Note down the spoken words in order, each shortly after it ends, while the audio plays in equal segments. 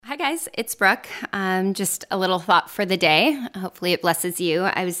guys, it's Brooke. Just a little thought for the day. Hopefully it blesses you.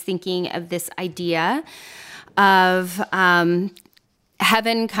 I was thinking of this idea of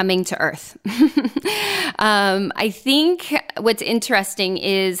heaven coming to earth. I think what's interesting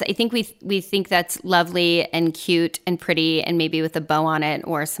is I think we think that's lovely and cute and pretty and maybe with a bow on it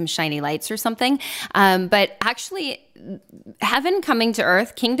or some shiny lights or something. But actually, heaven coming to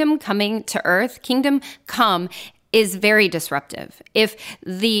earth, kingdom coming to earth, kingdom come is very disruptive. If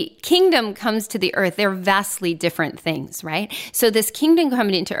the kingdom comes to the earth, they're vastly different things, right? So this kingdom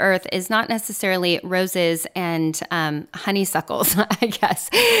coming into earth is not necessarily roses and honeysuckles, I guess.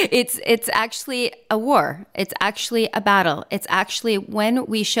 It's actually a war. It's actually a battle. It's actually when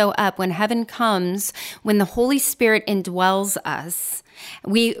we show up, when heaven comes, when the Holy Spirit indwells us,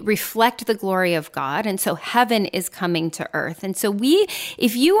 we reflect the glory of God. And so heaven is coming to earth. And so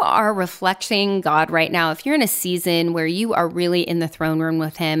if you are reflecting God right now, if you're in a season where you are really in the throne room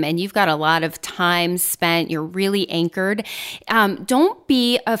with him and you've got a lot of time spent, you're really anchored, don't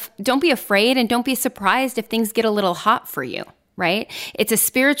be afraid and don't be surprised if things get a little hot for you. Right? It's a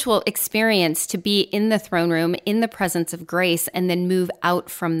spiritual experience to be in the throne room, in the presence of grace, and then move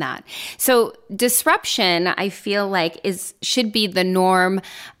out from that. So disruption, I feel like, should be the norm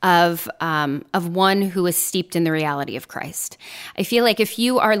of one who is steeped in the reality of Christ. I feel like if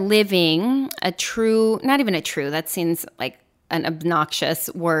you are living that seems like an obnoxious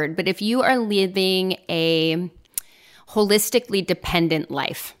word, but if you are living a holistically dependent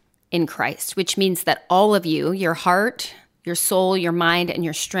life in Christ, which means that all of you, your heart, your soul, your mind, and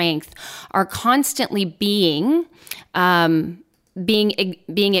your strength are constantly being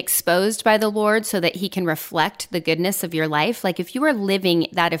exposed by the Lord so that he can reflect the goodness of your life. Like if you are living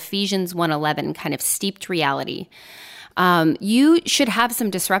that Ephesians 1:11 kind of steeped reality, you should have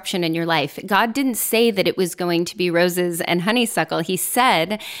some disruption in your life. God didn't say that it was going to be roses and honeysuckle. He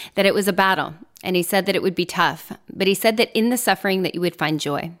said that it was a battle, and he said that it would be tough, but he said that in the suffering that you would find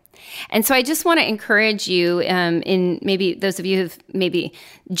joy. And so I just want to encourage you, in maybe those of you who've maybe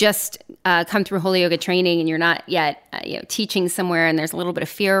just come through Holy Yoga training and you're not yet teaching somewhere and there's a little bit of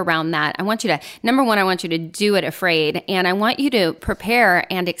fear around that. I want you to do it afraid, and I want you to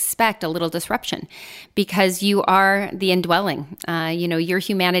prepare and expect a little disruption because you are the indwelling. Your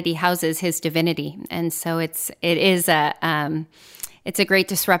humanity houses his divinity, and so it's a great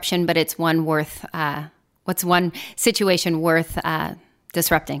disruption, but it's one situation worth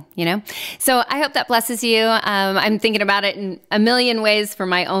disrupting, So I hope that blesses you. I'm thinking about it in a million ways for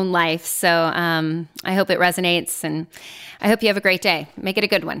my own life. So I hope it resonates, and I hope you have a great day. Make it a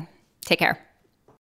good one. Take care.